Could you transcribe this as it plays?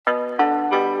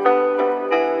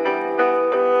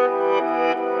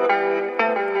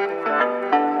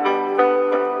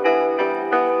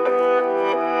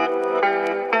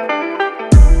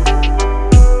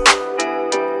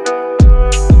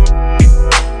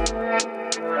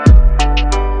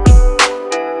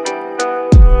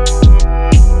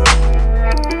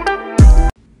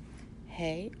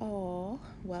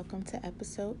welcome to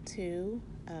episode 2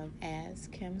 of As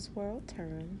Kim's World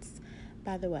Turns.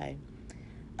 By the way,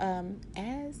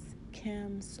 As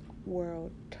Kim's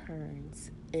World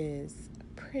Turns is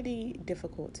pretty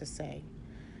difficult to say.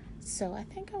 So I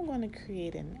think I'm going to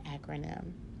create an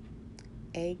acronym,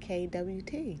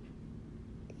 AKWT.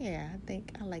 Yeah, I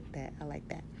think I like that.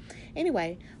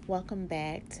 Anyway, welcome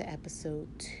back to episode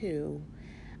 2.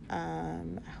 I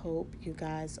hope you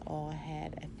guys all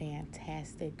had a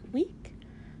fantastic week,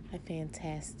 a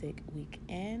fantastic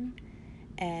weekend,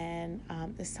 and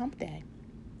it's hump day.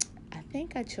 I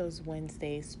think I chose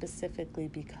Wednesday specifically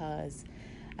because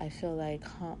I feel like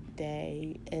hump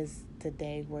day is the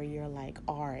day where you're like,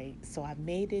 all right, so I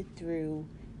made it through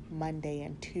Monday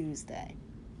and Tuesday.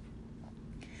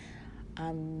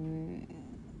 I'm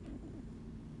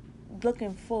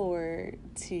looking forward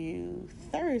to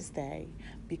Thursday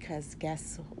because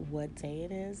guess what day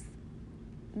it is?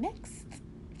 Next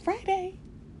Friday.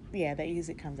 Yeah, that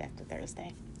usually comes after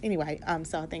Thursday. Anyway,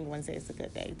 so I think Wednesday is a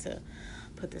good day to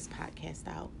put this podcast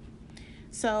out.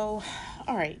 So,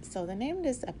 all right. So the name of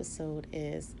this episode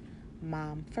is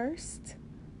Mom First,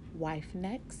 Wife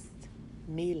Next,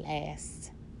 Me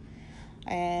Last.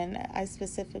 And I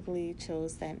specifically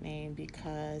chose that name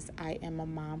because I am a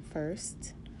mom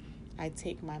first. I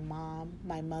take my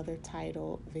mother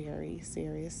title very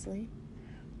seriously.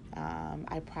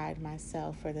 I pride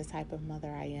myself for the type of mother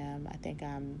I am. I think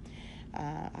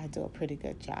I do a pretty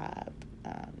good job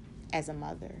as a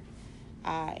mother.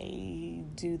 I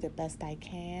do the best I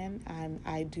can.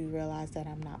 I do realize that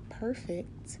I'm not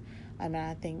perfect.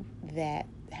 I think that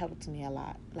helped me a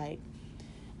lot. Like,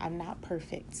 I'm not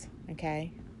perfect,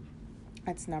 okay?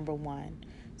 That's number one.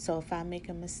 So if I make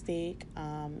a mistake,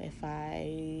 if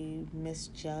I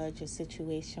misjudge a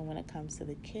situation when it comes to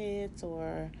the kids,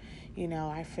 or,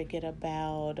 I forget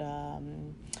about a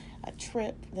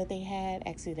trip that they had.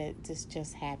 Actually, that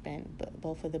just happened. But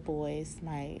both of the boys,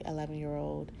 my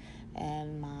 11-year-old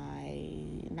and my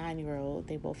 9-year-old,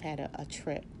 they both had a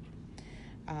trip.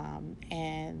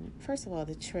 And first of all,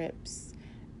 the trips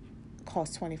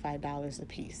cost $25 a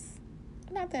piece.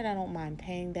 Not that I don't mind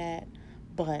paying that,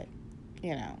 but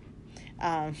you know.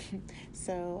 Um,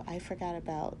 so I forgot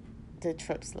about the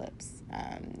trip slips.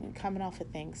 Coming off of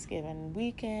Thanksgiving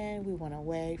weekend, we went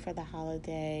away for the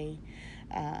holiday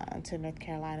to North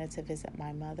Carolina to visit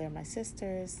my mother and my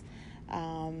sisters.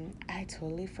 I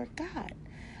totally forgot.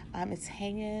 It's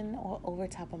hanging over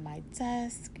top of my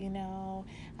desk, I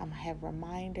have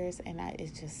reminders, and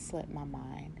it just slipped my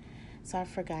mind. So I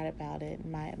forgot about it.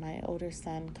 My older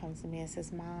son comes to me and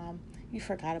says, Mom, you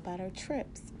forgot about our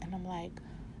trips. And I'm like,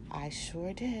 I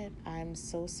sure did. I'm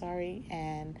so sorry,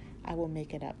 and I will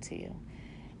make it up to you.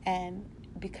 And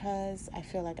because I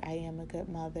feel like I am a good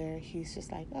mother, he's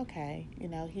just like, okay,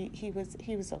 he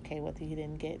was okay with it. He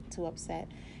didn't get too upset.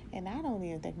 And I don't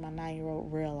even think my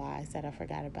 9-year-old realized that I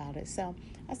forgot about it. So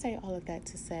I say all of that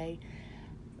to say,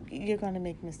 you're going to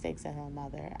make mistakes as a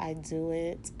mother. I do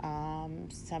it.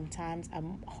 Sometimes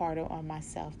I'm harder on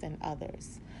myself than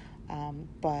others.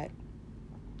 But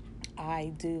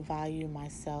I do value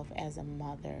myself as a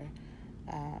mother.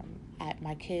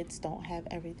 My kids don't have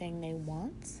everything they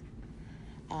want,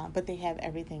 but they have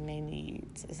everything they need.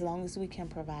 As long as we can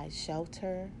provide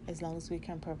shelter, as long as we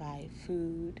can provide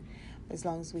food, as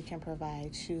long as we can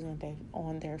provide shoes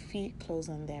on their feet, clothes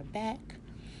on their back,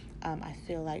 I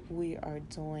feel like we are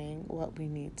doing what we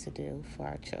need to do for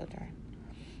our children.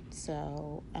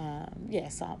 So,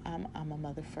 so I'm a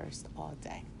mother first all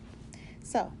day.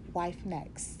 So, wife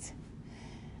next.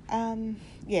 I'm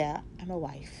a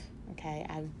wife. Okay,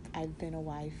 I've been a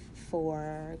wife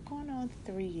for going on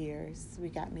 3 years. We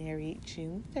got married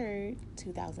June 3rd,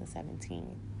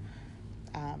 2017.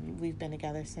 We've been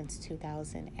together since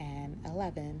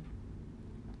 2011.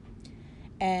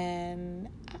 And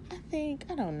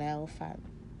I don't know if I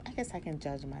guess I can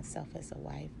judge myself as a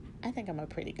wife. I think I'm a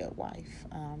pretty good wife.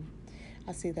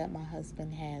 I see that my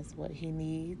husband has what he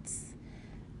needs.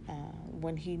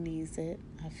 When he needs it,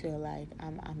 I feel like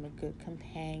I'm a good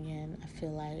companion. I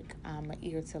feel like I'm an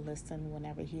ear to listen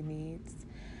whenever he needs.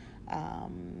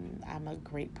 I'm a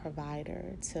great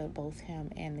provider to both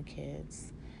him and the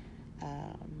kids.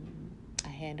 I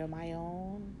handle my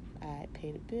own. I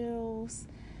pay the bills.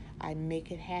 I make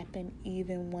it happen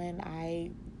even when I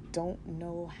don't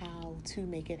know how to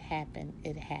make it happen.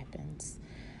 It happens.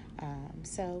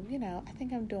 So I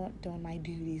think I'm doing my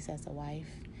duties as a wife.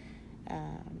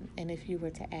 And if you were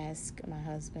to ask my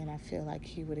husband, I feel like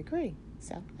he would agree.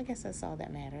 So I guess that's all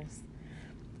that matters.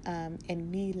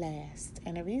 And me last.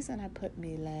 And the reason I put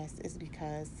me last is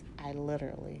because I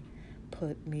literally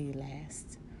put me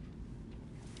last.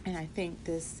 And I think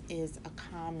this is a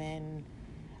common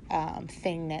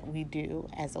thing that we do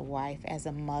as a wife, as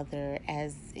a mother,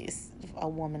 as a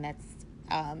woman that's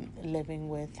living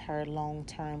with her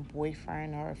long-term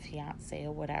boyfriend or fiance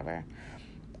or whatever.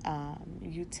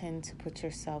 You tend to put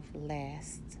yourself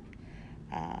last.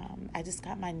 I just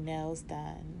got my nails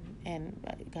done and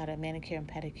got a manicure and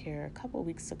pedicure a couple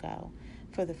weeks ago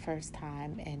for the first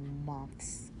time in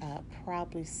months,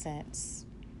 probably since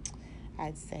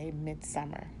I'd say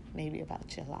midsummer, maybe about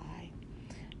July.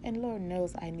 And Lord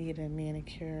knows I need a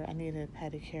manicure, I need a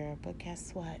pedicure, but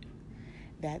guess what?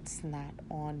 That's not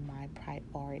on my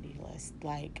priority list.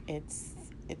 Like it's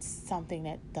something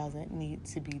that doesn't need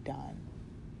to be done.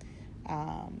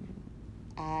 Um,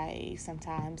 I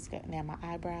sometimes get now my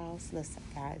eyebrows. Listen,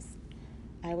 guys,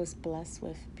 I was blessed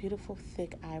with beautiful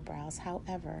thick eyebrows.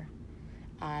 However,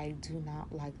 I do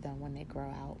not like them when they grow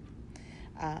out.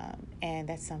 And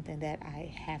that's something that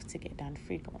I have to get done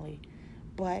frequently.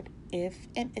 But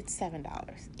and it's $7,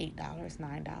 $8,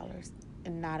 $9,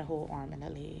 and not a whole arm and a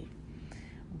leg.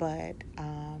 But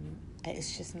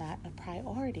it's just not a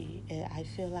priority. I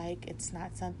feel like it's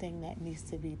not something that needs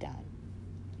to be done.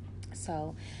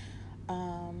 So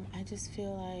I just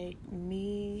feel like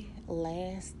me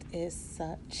last is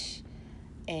such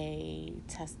a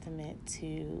testament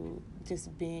to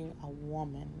just being a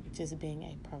woman, just being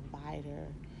a provider,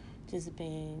 just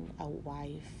being a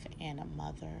wife and a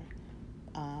mother.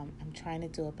 I'm trying to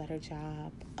do a better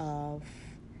job of,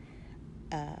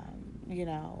 you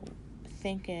know,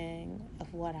 thinking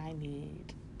of what I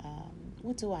need.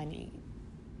 What do I need?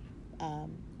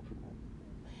 Um,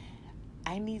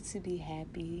 I need to be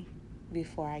happy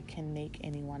before I can make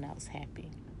anyone else happy.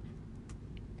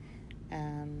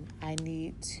 I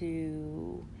need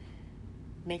to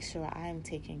make sure I'm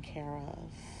taken care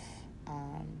of.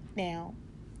 Now,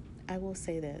 I will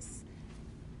say this: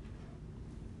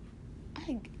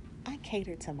 I I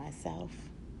cater to myself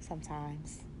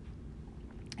sometimes,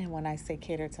 and when I say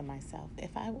cater to myself,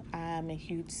 if I'm a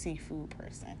huge seafood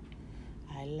person.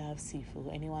 I love seafood.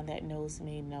 Anyone that knows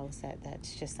me knows that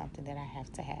that's just something that I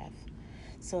have to have.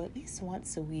 So at least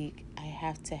once a week, I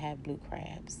have to have blue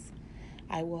crabs.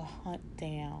 I will hunt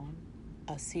down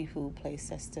a seafood place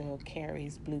that still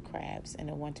carries blue crabs in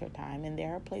the wintertime, and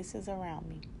there are places around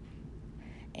me.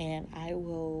 And I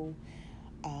will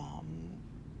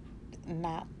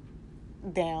knock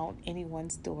down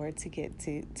anyone's door to get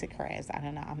to crabs. I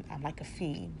don't know. I'm like a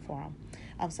fiend for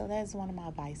them. So that's one of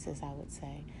my vices, I would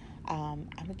say. I'm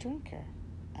a drinker.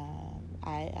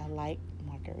 I like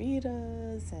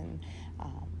margaritas and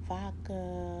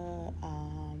vodka.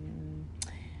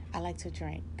 I like to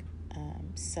drink.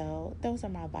 So those are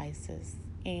my vices.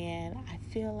 And I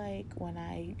feel like when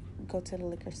I go to the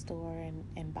liquor store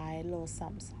and buy a little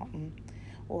something, something,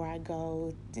 or I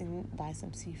go and buy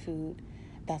some seafood,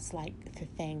 that's like the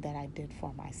thing that I did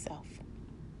for myself.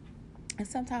 And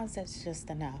sometimes that's just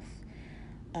enough.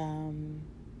 Um,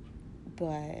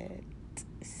 but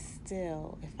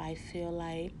still, if I feel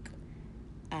like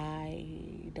I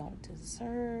don't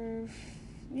deserve,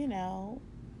 you know,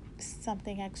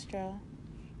 something extra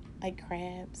like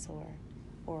crabs or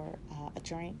a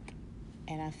drink,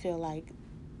 and I feel like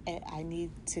I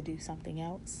need to do something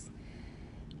else.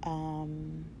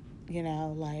 Um,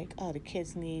 like the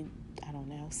kids need, I don't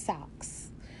know, socks,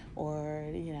 or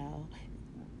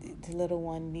the little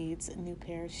one needs a new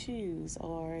pair of shoes,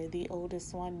 or the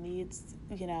oldest one needs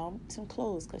some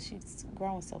clothes because she's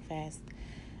growing so fast.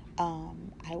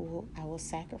 I will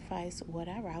sacrifice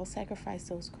whatever. I'll sacrifice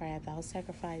those crabs. I'll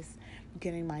sacrifice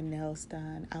getting my nails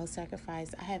done. I'll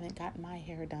sacrifice. I haven't gotten my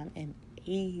hair done in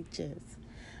ages,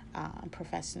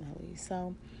 professionally.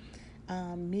 So,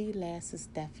 me last is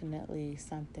definitely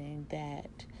something that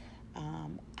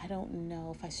I don't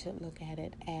know if I should look at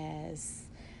it as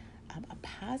a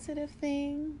positive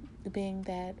thing, being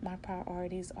that my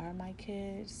priorities are my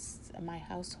kids, my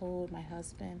household, my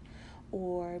husband,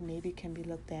 or maybe can be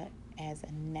looked at as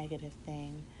a negative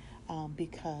thing,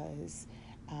 because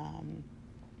um,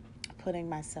 putting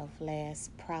myself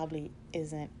last probably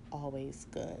isn't always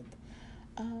good.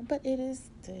 But it is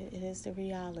the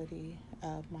reality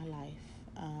of my life.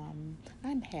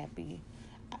 I'm happy.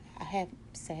 I have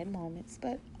sad moments,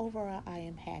 but overall, I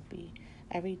am happy.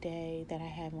 Every day that I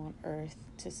have on earth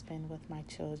to spend with my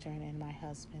children and my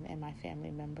husband and my family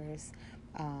members,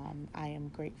 I am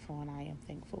grateful and I am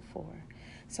thankful for.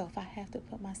 So if I have to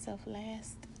put myself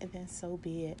last, then so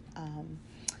be it.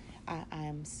 I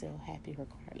am still happy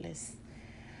regardless.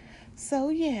 So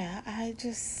yeah, I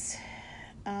just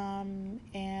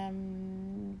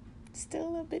am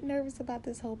still a bit nervous about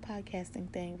this whole podcasting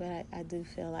thing, but I do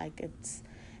feel like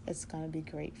It's going to be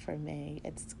great for me.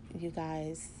 It's you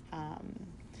guys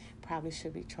probably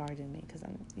should be charging me because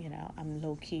I'm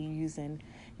low key using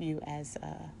you as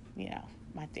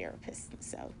my therapist.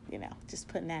 So just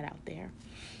putting that out there.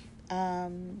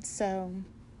 So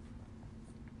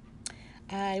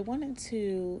I wanted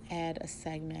to add a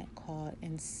segment called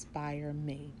Inspire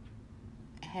Me.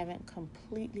 I haven't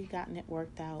completely gotten it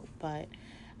worked out, but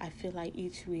I feel like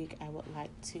each week I would like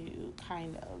to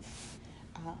kind of,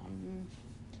 um,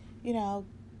 you know,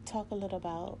 talk a little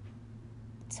about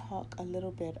talk a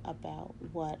little bit about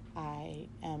what I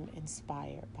am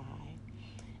inspired by.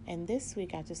 And this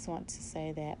week, I just want to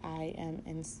say that I am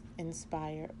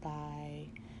inspired by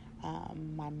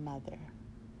my mother.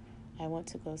 I went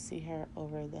to go see her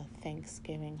over the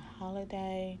Thanksgiving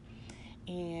holiday,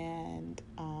 and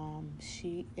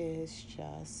she is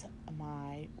just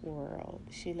my world.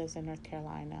 She lives in North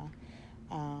Carolina.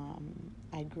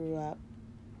 I grew up,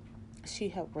 she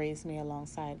helped raise me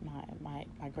alongside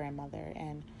my grandmother.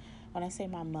 And when I say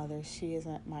my mother, she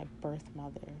isn't my birth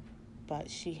mother, but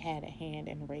she had a hand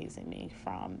in raising me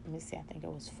from, let me see, I think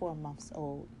it was 4 months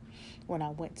old when I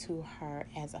went to her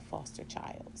as a foster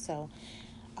child. So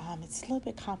it's a little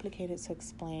bit complicated to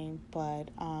explain, but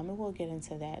we'll get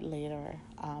into that later.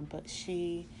 But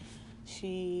she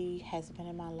has been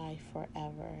in my life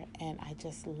forever, and I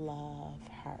just love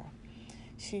her.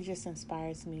 She just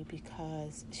inspires me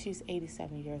because she's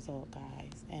 87 years old,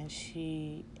 guys, and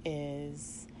she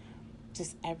is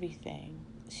just everything.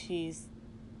 She's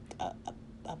a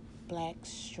black,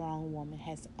 strong woman,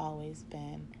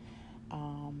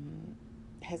 um,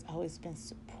 has always been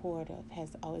supportive,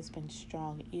 has always been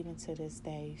strong. Even to this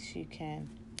day, she can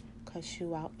cuss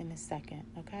you out in a second,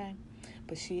 okay?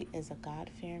 But she is a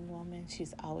God-fearing woman.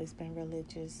 She's always been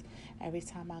religious. Every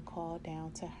time I call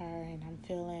down to her and I'm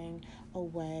feeling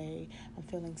away, I'm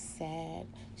feeling sad,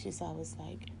 she's always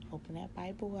like, open that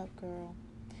Bible up, girl.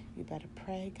 You better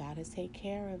pray. God will take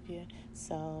care of you.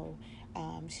 So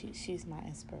she's my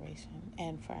inspiration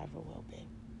and forever will be.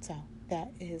 So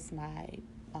that is my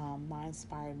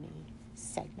Inspire Me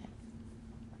segment.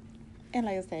 And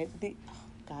like I said,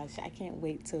 gosh, I can't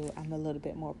wait till I'm a little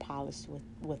bit more polished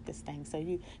with this thing. So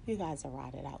you guys will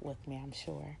ride it out with me, I'm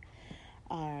sure.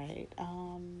 All right.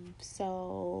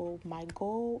 So my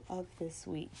goal of this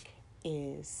week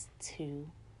is to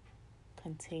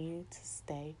continue to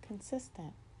stay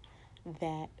consistent.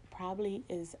 That probably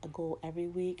is a goal every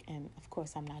week, and of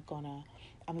course I'm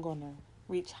gonna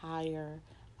reach higher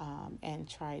and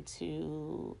try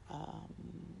to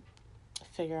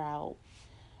figure out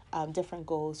different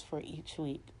goals for each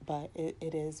week, but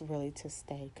it is really to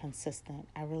stay consistent.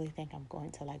 I really think I'm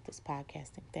going to like this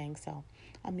podcasting thing, so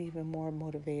I'm even more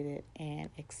motivated and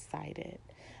excited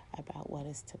about what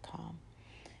is to come.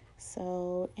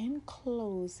 So in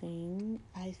closing,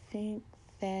 I think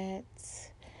that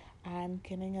I'm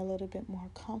getting a little bit more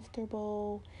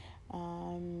comfortable,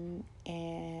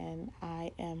 and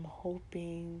I am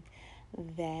hoping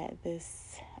that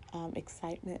this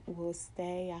excitement will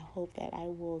stay. I hope that I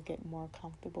will get more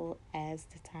comfortable as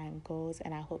the time goes,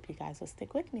 and I hope you guys will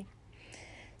stick with me.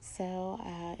 So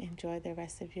enjoy the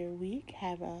rest of your week.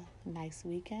 Have a nice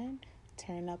weekend.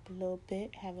 Turn up a little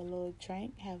bit, have a little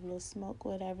drink, have a little smoke,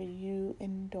 whatever you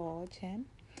indulge in.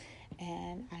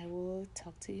 And I will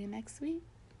talk to you next week.